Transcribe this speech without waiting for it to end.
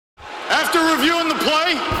After reviewing the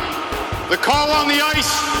play, the call on the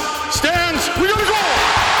ice stands. We got a goal!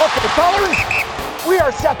 Okay, fellas, we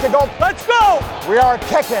are set to go. Let's go! We are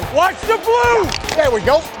kicking. Watch the blue! There we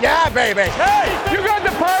go. Yeah, baby. Hey, you got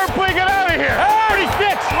the power play. Get out of here. Hey,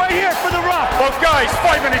 36, right here for the rock. Both guys,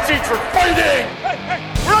 5 minutes each for fighting!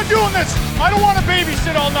 We're not doing this. I don't want to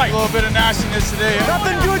babysit all night. A little bit of nastiness today.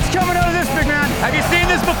 Nothing good's coming out of this, big man. Have you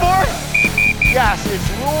seen this before? Yes, it's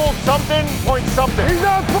rule something, point something. He's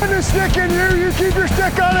not putting a stick in you. You keep your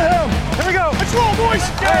stick out of him. Here we go. Let's roll, boys.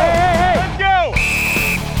 Hey. Let's go.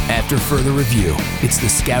 After further review, it's the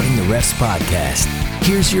Scouting the Refs podcast.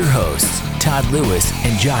 Here's your hosts, Todd Lewis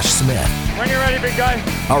and Josh Smith. When you're ready, big guy.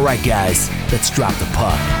 All right, guys, let's drop the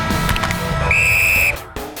puck.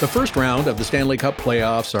 The first round of the Stanley Cup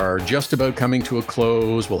playoffs are just about coming to a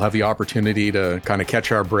close. We'll have the opportunity to kind of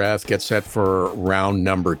catch our breath, get set for round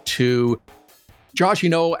number 2. Josh, you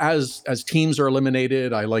know, as teams are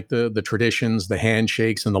eliminated, I like the traditions, the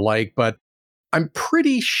handshakes and the like, but I'm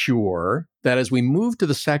pretty sure that as we move to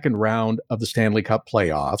the second round of the Stanley Cup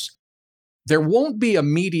playoffs, there won't be a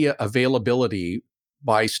media availability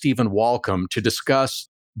by Stephen Walcom to discuss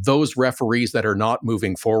those referees that are not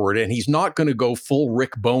moving forward. And he's not going to go full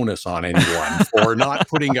Rick Bonus on anyone for not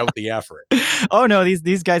putting out the effort. Oh, no,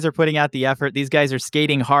 these guys are putting out the effort. These guys are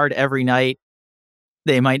skating hard every night.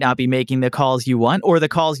 They might not be making the calls you want or the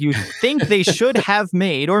calls you think they should have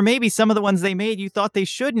made, or maybe some of the ones they made you thought they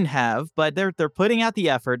shouldn't have, but they're putting out the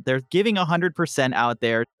effort. They're giving 100% out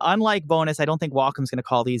there. Unlike Bonus, I don't think Walcom's going to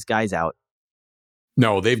call these guys out.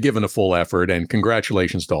 No, they've given a full effort, and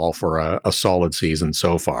congratulations to all for a solid season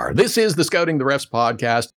so far. This is the Scouting the Refs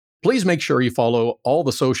podcast. Please make sure you follow all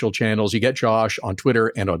the social channels. You get Josh on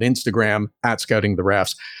Twitter and on Instagram at Scouting the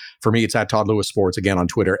Refs. For me, it's at Todd Lewis Sports, again on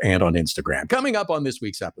Twitter and on Instagram. Coming up on this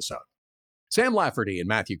week's episode, Sam Lafferty and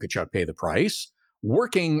Matthew Tkachuk pay the price.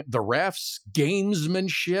 Working the refs,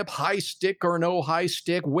 gamesmanship, high stick or no high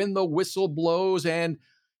stick, when the whistle blows, and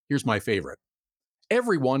here's my favorite.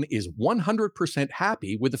 Everyone is 100%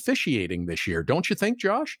 happy with officiating this year. Don't you think,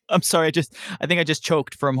 Josh? I'm sorry. I think I just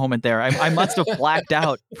choked for a moment there. I must have blacked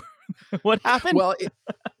out. What happened? Well,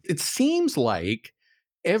 it seems like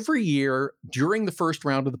every year during the first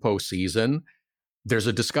round of the postseason, there's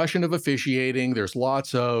a discussion of officiating. There's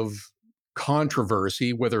lots of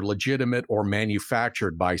controversy, whether legitimate or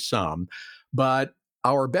manufactured by some. But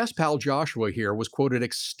our best pal Joshua here was quoted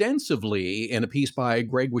extensively in a piece by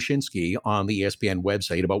Greg Wyshynski on the ESPN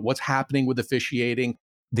website about what's happening with officiating,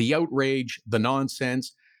 the outrage, the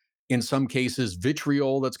nonsense, in some cases,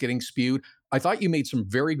 vitriol that's getting spewed. I thought you made some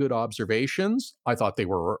very good observations. I thought they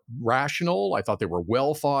were rational. I thought they were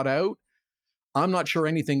well thought out. I'm not sure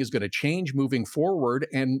anything is going to change moving forward,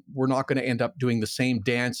 and we're not going to end up doing the same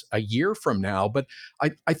dance a year from now. But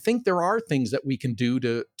I think there are things that we can do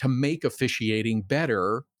to make officiating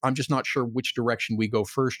better. I'm just not sure which direction we go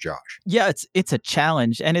first, Josh. Yeah, it's a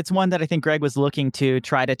challenge, and it's one that I think Greg was looking to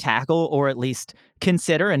try to tackle or at least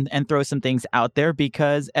consider and throw some things out there,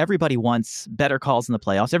 because everybody wants better calls in the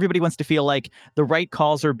playoffs. Everybody wants to feel like the right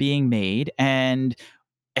calls are being made, and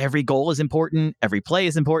every goal is important, every play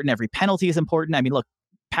is important, every penalty is important. I mean, look,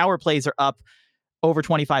 power plays are up over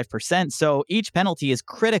 25%, so each penalty is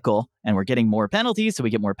critical, and we're getting more penalties, so we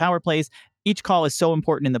get more power plays. Each call is so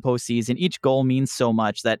important in the postseason. Each goal means so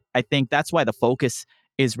much that I think that's why the focus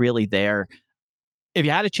is really there. If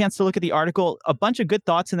you had a chance to look at the article, a bunch of good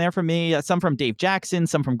thoughts in there from me, some from Dave Jackson,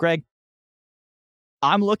 some from Greg.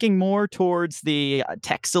 I'm looking more towards the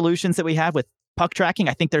tech solutions that we have with puck tracking.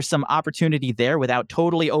 I think there's some opportunity there without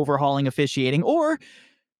totally overhauling officiating. Or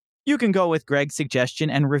you can go with Greg's suggestion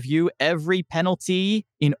and review every penalty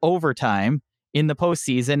in overtime in the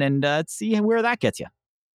postseason and see where that gets you.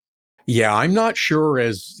 Yeah, I'm not sure,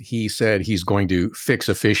 as he said, he's going to fix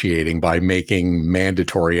officiating by making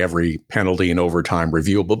mandatory every penalty in overtime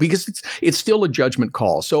reviewable, because it's still a judgment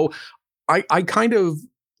call. So I kind of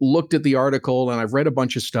looked at the article, and I've read a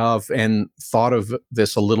bunch of stuff and thought of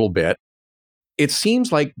this a little bit. It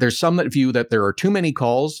seems like there's some that view that there are too many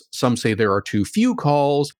calls. Some say there are too few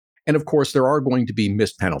calls. And of course, there are going to be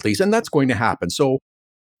missed penalties, and that's going to happen. So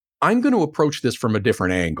I'm going to approach this from a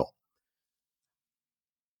different angle.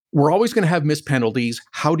 We're always going to have missed penalties.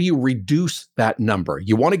 How do you reduce that number?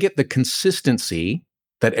 You want to get the consistency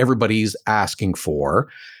that everybody's asking for.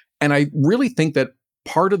 And I really think that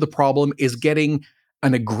part of the problem is getting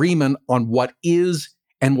an agreement on what is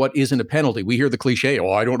and what isn't a penalty. We hear the cliche,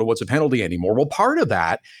 oh, I don't know what's a penalty anymore. Well, part of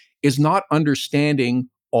that is not understanding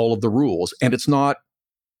all of the rules. And it's not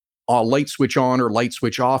a light switch on or light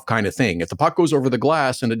switch off kind of thing. If the puck goes over the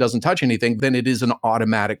glass and it doesn't touch anything, then it is an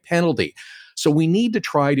automatic penalty. So we need to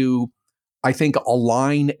try to I think,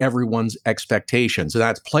 align everyone's expectations. And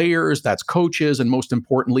that's players, that's coaches, and most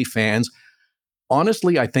importantly, fans.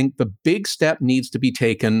 Honestly, I think the big step needs to be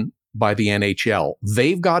taken by the NHL.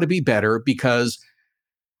 They've got to be better because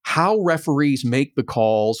how referees make the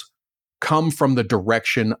calls come from the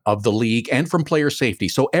direction of the league and from player safety.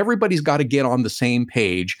 So everybody's got to get on the same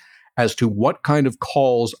page as to what kind of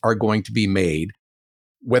calls are going to be made,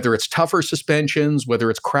 whether it's tougher suspensions, whether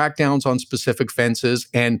it's crackdowns on specific fences.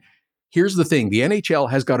 And here's the thing, the NHL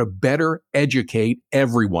has got to better educate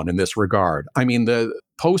everyone in this regard. I mean, the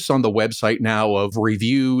posts on the website now of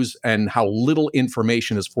reviews and how little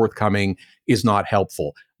information is forthcoming is not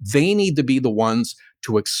helpful. They need to be the ones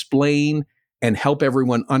to explain and help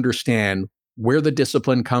everyone understand where the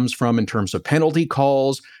discipline comes from in terms of penalty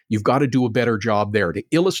calls. You've got to do a better job there to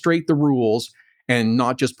illustrate the rules and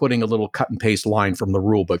not just putting a little cut and paste line from the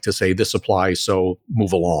rule book to say this applies, so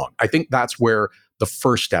move along. I think that's where the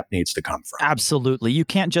first step needs to come from. Absolutely. You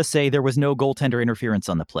can't just say there was no goaltender interference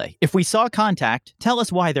on the play. If we saw contact, tell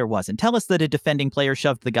us why there wasn't. Tell us that a defending player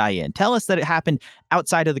shoved the guy in. Tell us that it happened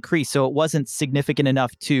outside of the crease, so it wasn't significant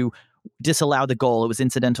enough to disallow the goal. It was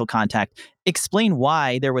incidental contact. Explain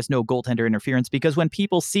why there was no goaltender interference, because when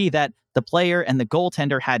people see that the player and the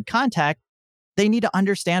goaltender had contact, they need to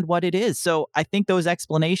understand what it is. So I think those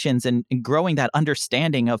explanations and growing that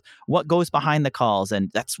understanding of what goes behind the calls, and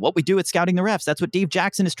that's what we do at Scouting the Refs. That's what Dave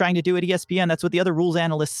Jackson is trying to do at ESPN. That's what the other rules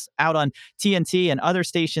analysts out on TNT and other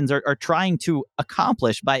stations are trying to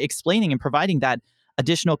accomplish by explaining and providing that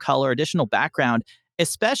additional color, additional background,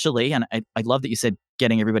 especially, and I love that you said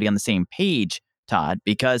getting everybody on the same page, Todd,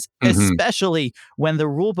 because especially when the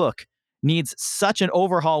rule book needs such an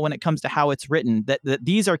overhaul when it comes to how it's written, that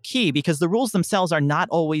these are key because the rules themselves are not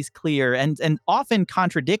always clear and often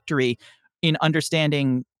contradictory in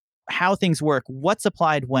understanding how things work, what's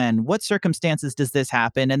applied when, what circumstances does this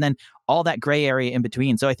happen, and then all that gray area in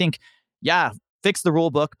between. So I think, yeah, fix the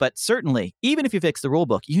rule book, but certainly, even if you fix the rule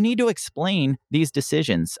book, you need to explain these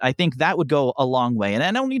decisions. I think that would go a long way. And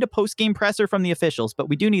I don't need a post-game presser from the officials, but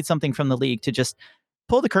we do need something from the league to just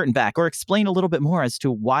pull the curtain back or explain a little bit more as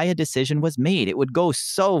to why a decision was made. It would go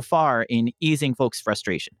so far in easing folks'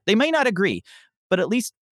 frustration. They may not agree, but at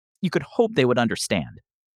least you could hope they would understand.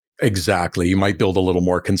 Exactly. You might build a little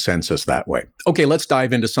more consensus that way. Okay, let's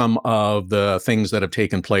dive into some of the things that have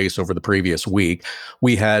taken place over the previous week.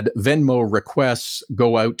 We had Venmo requests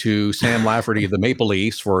go out to Sam Lafferty of the Maple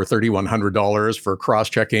Leafs for $3,100 for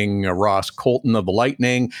cross-checking Ross Colton of the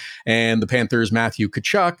Lightning, and the Panthers' Matthew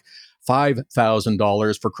Tkachuk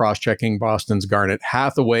 $5,000 for cross-checking Boston's Garnet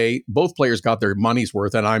Hathaway. Both players got their money's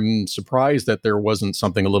worth, and I'm surprised that there wasn't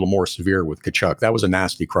something a little more severe with Tkachuk. That was a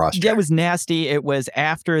nasty cross-check. That was nasty. It was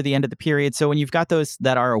after the end of the period. So when you've got those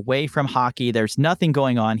that are away from hockey, there's nothing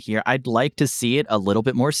going on here. I'd like to see it a little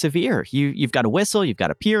bit more severe. You've got a whistle, you've got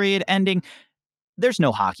a period ending. There's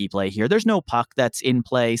no hockey play here. There's no puck that's in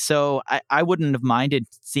play. So I wouldn't have minded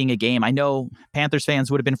seeing a game. I know Panthers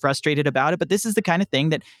fans would have been frustrated about it, but this is the kind of thing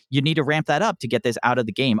that you need to ramp that up to get this out of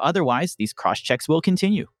the game. Otherwise, these cross checks will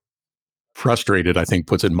continue. Frustrated, I think,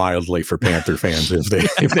 puts it mildly for Panther fans if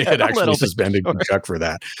they had actually suspended Tkachuk for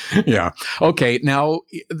that. Yeah. Okay. Now,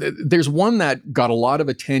 there's one that got a lot of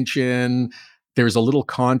attention. There's a little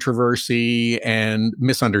controversy and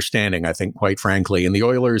misunderstanding, I think, quite frankly, in the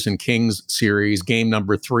Oilers and Kings series, game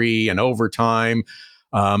number 3 and overtime.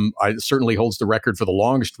 I certainly holds the record for the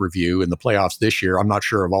longest review in the playoffs this year. I'm not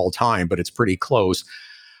sure of all time, but it's pretty close.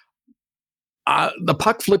 The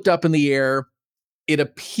puck flipped up in the air. It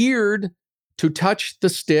appeared to touch the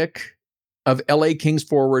stick of LA Kings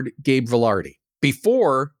forward Gabe Vilardi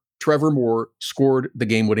before Trevor Moore scored the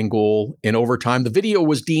game-winning goal in overtime. The video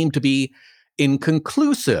was deemed to be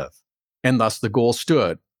inconclusive, and thus the goal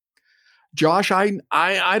stood. Josh, I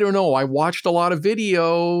don't know. I watched a lot of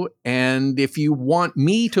video, and if you want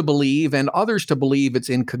me to believe and others to believe it's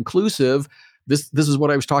inconclusive, this is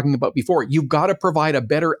what I was talking about before. You've got to provide a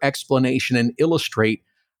better explanation and illustrate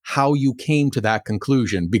how you came to that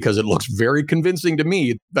conclusion, because it looks very convincing to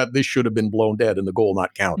me that this should have been blown dead and the goal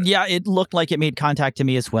not counted. Yeah, it looked like it made contact to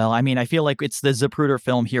me as well. I mean, I feel like it's the Zapruder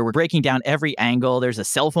film here. We're breaking down every angle. There's a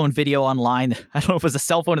cell phone video online. I don't know if it was a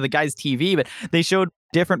cell phone of the guy's TV, but they showed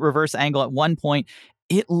different reverse angle at one point.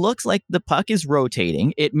 It looks like the puck is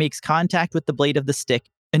rotating. It makes contact with the blade of the stick,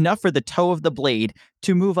 enough for the toe of the blade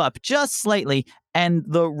to move up just slightly, and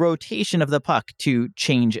the rotation of the puck to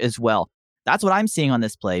change as well. That's what I'm seeing on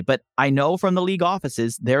this play. But I know from the league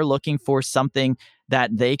offices, they're looking for something that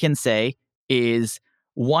they can say is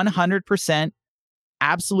 100%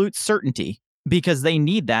 absolute certainty, because they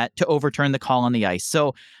need that to overturn the call on the ice.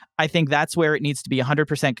 So I think that's where it needs to be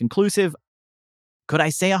 100% conclusive. Could I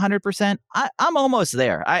say 100%? I'm almost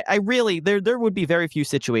there. I really, there would be very few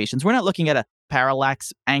situations. We're not looking at a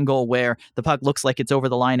parallax angle where the puck looks like it's over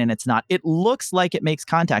the line and it's not. It looks like it makes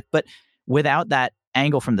contact, but without that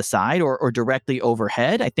angle from the side or directly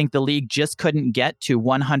overhead, I think the league just couldn't get to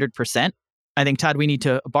 100%. I think, Todd, we need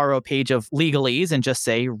to borrow a page of legalese and just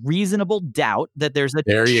say reasonable doubt that there's a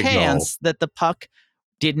There you go. chance that the puck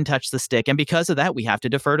didn't touch the stick. And because of that, we have to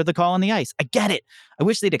defer to the call on the ice. I get it. I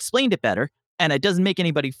wish they'd explained it better. And it doesn't make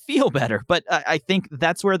anybody feel better. But I think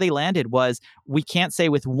that's where they landed was we can't say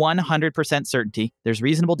with 100% certainty. There's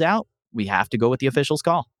reasonable doubt. We have to go with the official's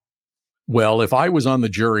call. Well, if I was on the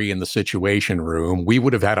jury in the Situation Room, we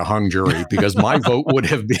would have had a hung jury because my vote would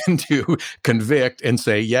have been to convict and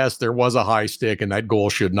say, yes, there was a high stick and that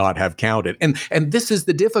goal should not have counted. And this is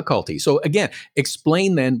the difficulty. So again,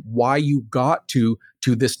 explain then why you got to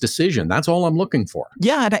this decision. That's all I'm looking for.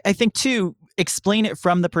 Yeah, and I think too, explain it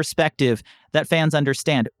from the perspective that fans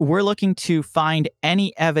understand. We're looking to find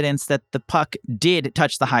any evidence that the puck did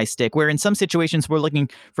touch the high stick, where in some situations we're looking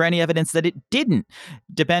for any evidence that it didn't,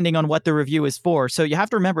 depending on what the review is for. So you have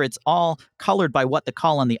to remember it's all colored by what the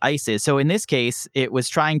call on the ice is. So in this case, it was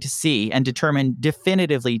trying to see and determine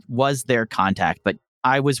definitively was there contact. But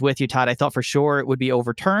I was with you, Todd. I thought for sure it would be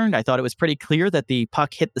overturned. I thought it was pretty clear that the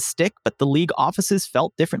puck hit the stick, but the league offices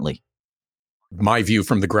felt differently. My view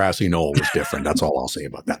from the grassy knoll was different. That's all I'll say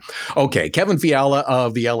about that. Okay, Kevin Fiala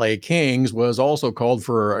of the LA Kings was also called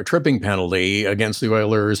for a tripping penalty against the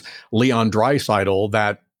Oilers' Leon Draisaitl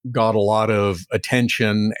that got a lot of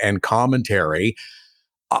attention and commentary.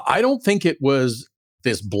 I don't think it was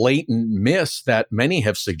this blatant miss that many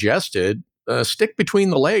have suggested. A stick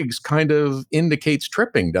between the legs kind of indicates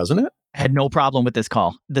tripping, doesn't it? I had no problem with this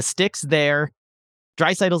call. The stick's there.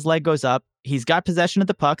 Draisaitl's leg goes up. He's got possession of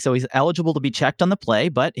the puck, so he's eligible to be checked on the play,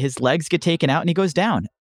 but his legs get taken out and he goes down.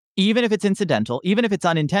 Even if it's incidental, even if it's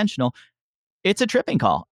unintentional, it's a tripping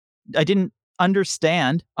call. I didn't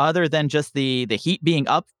understand, other than just the heat being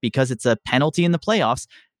up because it's a penalty in the playoffs,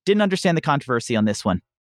 didn't understand the controversy on this one.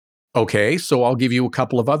 Okay, so I'll give you a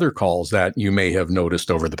couple of other calls that you may have noticed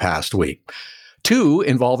over the past week. Two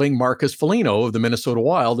involving Marcus Foligno of the Minnesota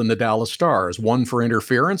Wild and the Dallas Stars. One for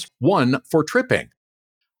interference, one for tripping.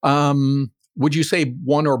 Would you say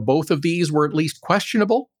one or both of these were at least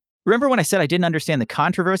questionable? Remember when I said I didn't understand the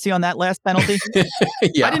controversy on that last penalty?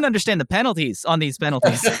 Yeah. I didn't understand the penalties on these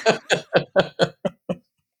penalties.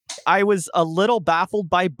 I was a little baffled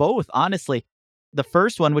by both, honestly. The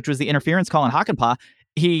first one, which was the interference call on Hakanpää,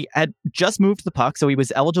 he had just moved the puck, so he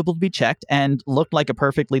was eligible to be checked and looked like a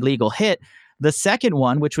perfectly legal hit. The second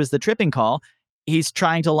one, which was the tripping call, he's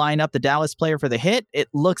trying to line up the Dallas player for the hit. It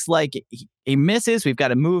looks like he misses. We've got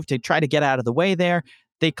to move to try to get out of the way there.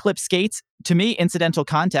 They clip skates. To me, incidental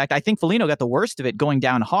contact. I think Foligno got the worst of it going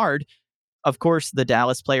down hard. Of course, the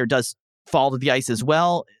Dallas player does fall to the ice as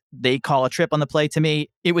well. They call a trip on the play. To me,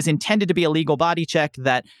 it was intended to be a legal body check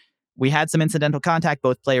that we had some incidental contact.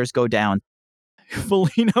 Both players go down.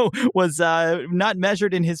 Foligno was not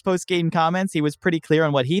measured in his post-game comments. He was pretty clear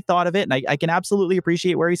on what he thought of it, and I can absolutely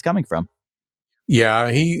appreciate where he's coming from.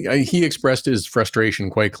 Yeah, he expressed his frustration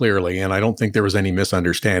quite clearly, and I don't think there was any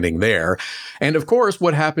misunderstanding there. And of course,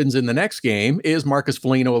 what happens in the next game is Marcus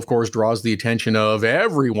Foligno, of course, draws the attention of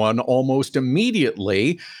everyone almost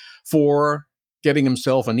immediately for getting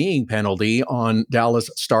himself a kneeing penalty on Dallas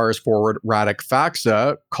Stars forward Radek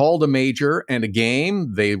Faksa. Called a major and a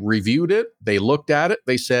game. They reviewed it. They looked at it.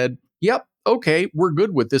 They said, yep, okay, we're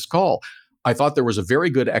good with this call. I thought there was a very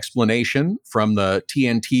good explanation from the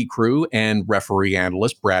TNT crew and referee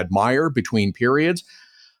analyst Brad Meyer between periods.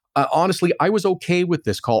 Honestly, I was okay with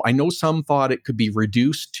this call. I know some thought it could be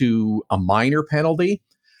reduced to a minor penalty.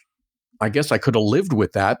 I guess I could have lived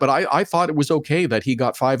with that, but I thought it was okay that he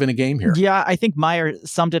got 5 in a game here. Yeah, I think Meyer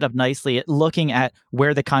summed it up nicely at looking at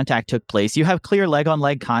where the contact took place. You have clear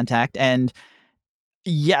leg-on-leg contact, and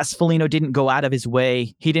yes, Foligno didn't go out of his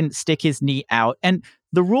way. He didn't stick his knee out. And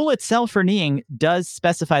the rule itself for kneeing does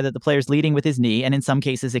specify that the player's leading with his knee and in some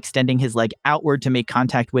cases extending his leg outward to make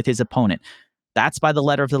contact with his opponent. That's by the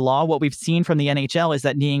letter of the law. What we've seen from the NHL is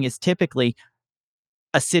that kneeing is typically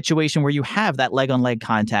a situation where you have that leg-on-leg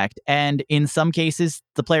contact. And in some cases,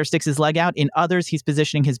 the player sticks his leg out. In others, he's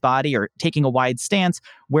positioning his body or taking a wide stance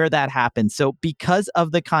where that happens. So because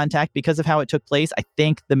of the contact, because of how it took place, I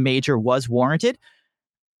think the major was warranted.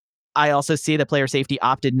 I also see that player safety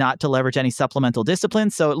opted not to leverage any supplemental discipline.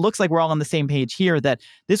 So it looks like we're all on the same page here that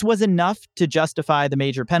this was enough to justify the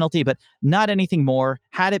major penalty, but not anything more.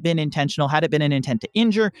 Had it been intentional, had it been an intent to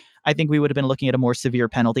injure, I think we would have been looking at a more severe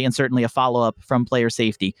penalty and certainly a follow-up from player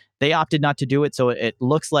safety. They opted not to do it, so it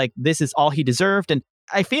looks like this is all he deserved. And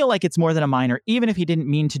I feel like it's more than a minor. Even if he didn't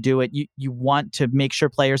mean to do it, you want to make sure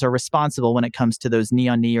players are responsible when it comes to those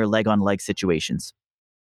knee-on-knee or leg-on-leg situations.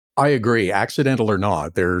 I agree. Accidental or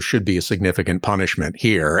not, there should be a significant punishment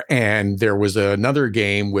here. And there was another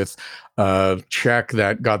game with a check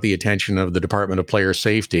that got the attention of the Department of Player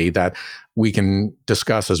Safety that we can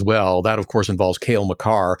discuss as well. That, of course, involves Cale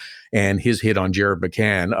Makar and his hit on Jared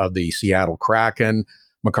McCann of the Seattle Kraken.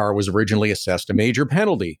 Makar was originally assessed a major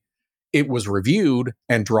penalty. It was reviewed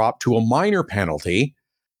and dropped to a minor penalty.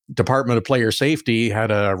 Department of Player Safety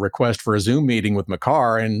had a request for a Zoom meeting with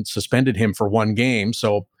Makar and suspended him for one game.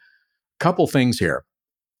 So couple things here.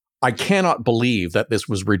 I cannot believe that this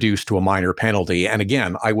was reduced to a minor penalty. And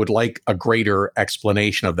again, I would like a greater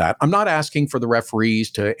explanation of that. I'm not asking for the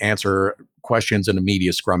referees to answer questions in a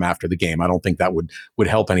media scrum after the game. I don't think that would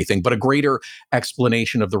help anything, but a greater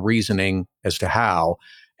explanation of the reasoning as to how.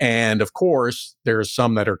 And of course, there's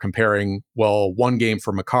some that are comparing, well, one game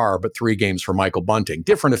for Makar, but 3 games for Michael Bunting.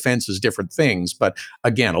 Different offenses, different things. But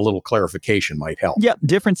again, a little clarification might help. Yep,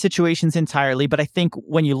 different situations entirely. But I think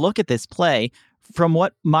when you look at this play, from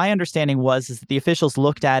what my understanding was, is that the officials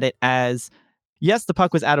looked at it as, yes, the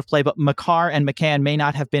puck was out of play, but Makar and McCann may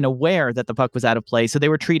not have been aware that the puck was out of play. So they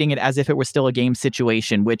were treating it as if it were still a game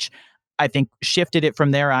situation, which I think shifted it from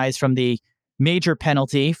their eyes from the major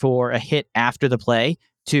penalty for a hit after the play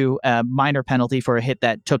to a minor penalty for a hit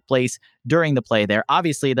that took place during the play there.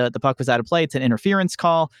 Obviously, the puck was out of play. It's an interference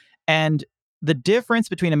call. And the difference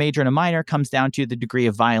between a major and a minor comes down to the degree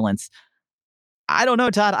of violence. I don't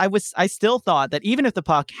know, Todd. I still thought that even if the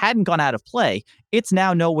puck hadn't gone out of play, it's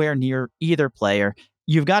now nowhere near either player.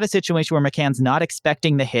 You've got a situation where McCann's not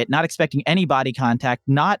expecting the hit, not expecting any body contact,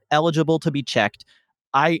 not eligible to be checked.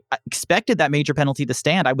 I expected that major penalty to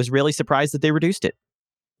stand. I was really surprised that they reduced it.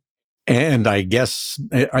 And I guess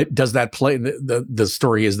does that play? The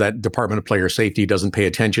story is that Department of Player Safety doesn't pay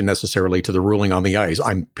attention necessarily to the ruling on the ice.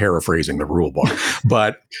 I'm paraphrasing the rule book,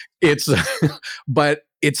 but but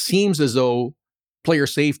it seems as though player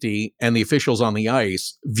safety and the officials on the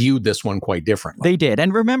ice viewed this one quite differently. They did.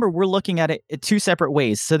 And remember, we're looking at it 2 separate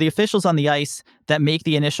ways. So the officials on the ice that make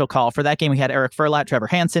the initial call for that game, we had Eric Furlat, Trevor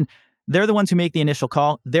Hansen. They're the ones who make the initial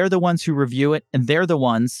call. They're the ones who review it, and they're the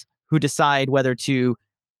ones who decide whether to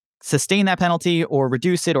sustain that penalty or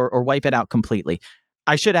reduce it or wipe it out completely.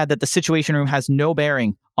 I should add that the situation room has no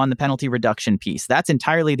bearing on the penalty reduction piece. That's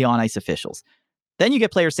entirely the on-ice officials. Then you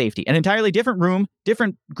get player safety, an entirely different room,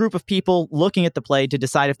 different group of people looking at the play to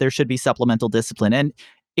decide if there should be supplemental discipline. And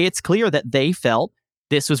it's clear that they felt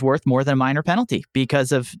this was worth more than a minor penalty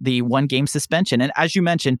because of the 1-game suspension. And as you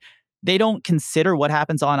mentioned, they don't consider what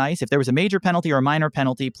happens on ice. If there was a major penalty or a minor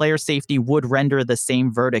penalty, player safety would render the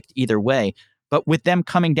same verdict either way. But with them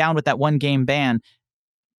coming down with that 1-game ban,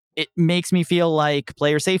 it makes me feel like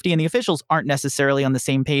player safety and the officials aren't necessarily on the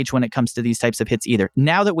same page when it comes to these types of hits either.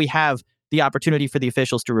 Now that we have the opportunity for the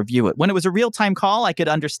officials to review it. When it was a real-time call, I could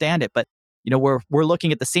understand it, but we're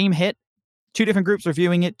looking at the same hit, 2 different groups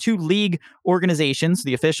reviewing it, 2 league organizations,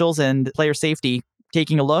 the officials and player safety,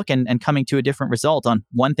 taking a look and coming to a different result. On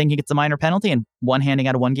one thing, he gets a minor penalty, and one handing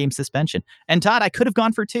out a 1-game suspension. And Todd, I could have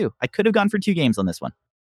gone for 2. I could have gone for 2 games on this one.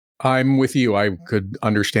 I'm with you. I could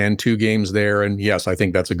understand 2 games there. And yes, I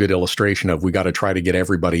think that's a good illustration of we got to try to get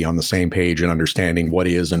everybody on the same page and understanding what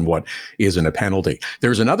is and what isn't a penalty.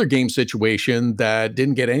 There's another game situation that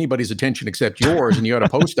didn't get anybody's attention except yours, and you had a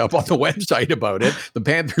post up on the website about it. The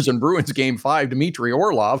Panthers and Bruins Game 5, Dmitry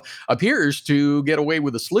Orlov appears to get away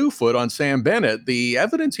with a slew foot on Sam Bennett. The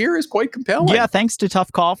evidence here is quite compelling. Yeah, thanks to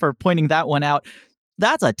Tough Call for pointing that one out.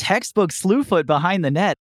 That's a textbook slew foot behind the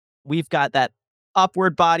net. We've got that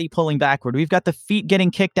upward body pulling backward. We've got the feet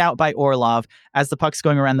getting kicked out by Orlov as the puck's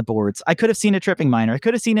going around the boards. I could have seen a tripping minor. I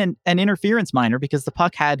could have seen an interference minor because the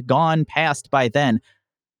puck had gone past by then.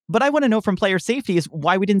 But I want to know from player safety is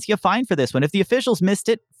why we didn't see a fine for this one. If the officials missed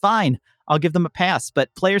it, fine. I'll give them a pass.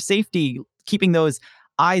 But player safety, keeping those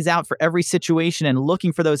eyes out for every situation and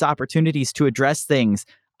looking for those opportunities to address things.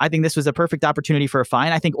 I think this was a perfect opportunity for a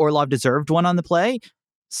fine. I think Orlov deserved one on the play.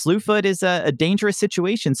 Slewfoot is a dangerous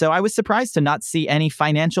situation, so I was surprised to not see any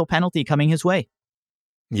financial penalty coming his way.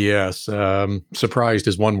 Yes, surprised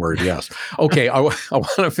is one word, yes. Okay, I want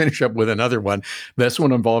to finish up with another one. This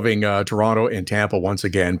one involving Toronto and Tampa once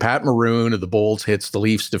again. Pat Maroon of the Bolts hits the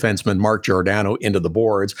Leafs defenseman Mark Giordano into the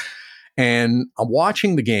boards. And I'm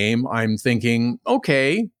watching the game, I'm thinking,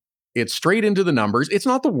 okay, it's straight into the numbers. It's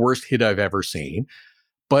not the worst hit I've ever seen,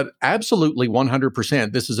 but absolutely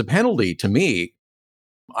 100%, this is a penalty to me.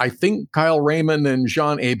 I think Kyle Raymond and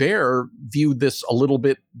Jean Hébert viewed this a little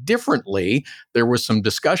bit differently. There was some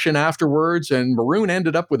discussion afterwards, and Maroon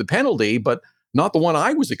ended up with a penalty, but not the one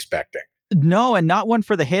I was expecting. No, and not one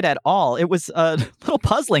for the hit at all. It was a little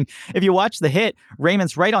puzzling. If you watch the hit,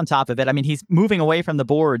 Raymond's right on top of it. I mean, he's moving away from the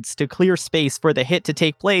boards to clear space for the hit to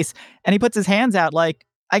take place, and he puts his hands out like,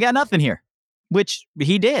 I got nothing here, which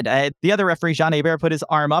he did. The other referee, Jean Hebert, put his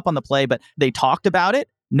arm up on the play, but they talked about it.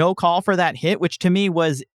 No call for that hit, which to me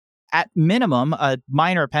was at minimum a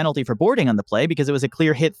minor penalty for boarding on the play because it was a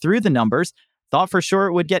clear hit through the numbers. Thought for sure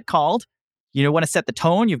it would get called. You want to set the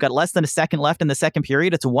tone. You've got less than a second left in the second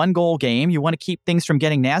period. It's a 1-goal game. You want to keep things from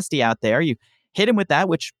getting nasty out there. You hit him with that,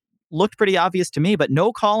 which looked pretty obvious to me, but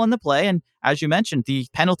no call on the play. And as you mentioned, the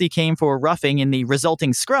penalty came for roughing in the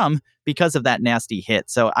resulting scrum because of that nasty hit.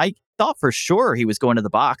 So I thought for sure he was going to the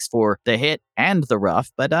box for the hit and the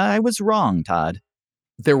rough, but I was wrong, Todd.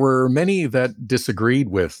 There were many that disagreed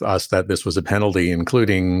with us that this was a penalty,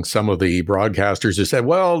 including some of the broadcasters who said,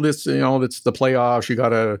 well, this, it's the playoffs.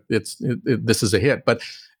 This is a hit. But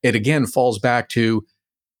it again falls back to,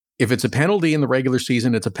 if it's a penalty in the regular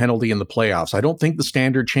season, it's a penalty in the playoffs. I don't think the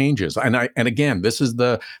standard changes. And again, this is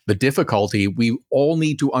the difficulty. We all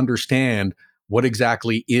need to understand what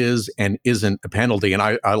exactly is and isn't a penalty. And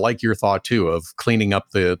I like your thought too of cleaning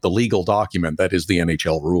up the legal document that is the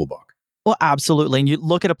NHL rulebook. Well, absolutely. And you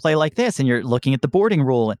look at a play like this and you're looking at the boarding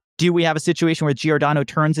rule. Do we have a situation where Giordano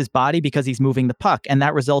turns his body because he's moving the puck and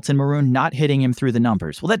that results in Maroon not hitting him through the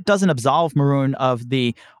numbers? Well, that doesn't absolve Maroon of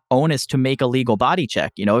the onus to make a legal body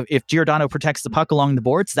check. If Giordano protects the puck along the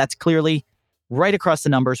boards, that's clearly right across the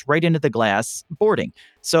numbers, right into the glass, boarding.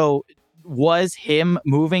 So was him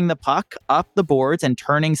moving the puck up the boards and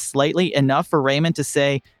turning slightly enough for Raymond to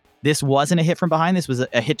say this wasn't a hit from behind, this was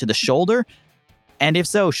a hit to the shoulder? And if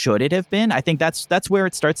so, should it have been? I think that's where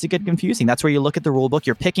it starts to get confusing. That's where you look at the rule book,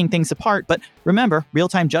 you're picking things apart. But remember,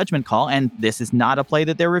 real-time judgment call, and this is not a play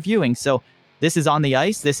that they're reviewing. So this is on the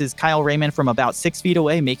ice. This is Kyle Raymond from about 6 feet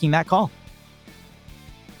away making that call.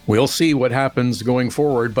 We'll see what happens going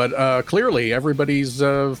forward, but clearly everybody's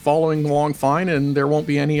following along fine, and there won't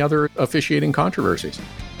be any other officiating controversies.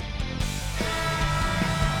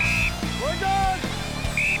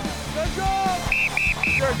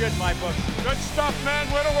 You're good, my book. Good stuff, man.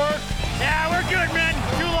 Way to work. Yeah, we're good, man.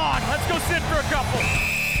 Too long. Let's go sit for a couple.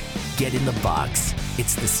 Get in the box.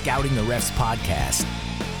 It's the Scouting the Refs podcast.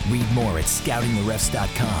 Read more at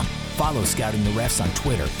scoutingtherefs.com. Follow Scouting the Refs on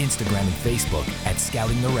Twitter, Instagram, and Facebook at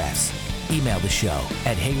Scouting the Refs. Email the show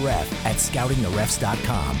at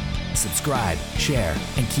heyref@scoutingtherefs.com. Subscribe, share,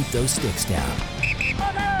 and keep those sticks down.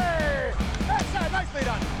 Okay! That's nicely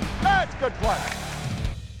done. That's good play.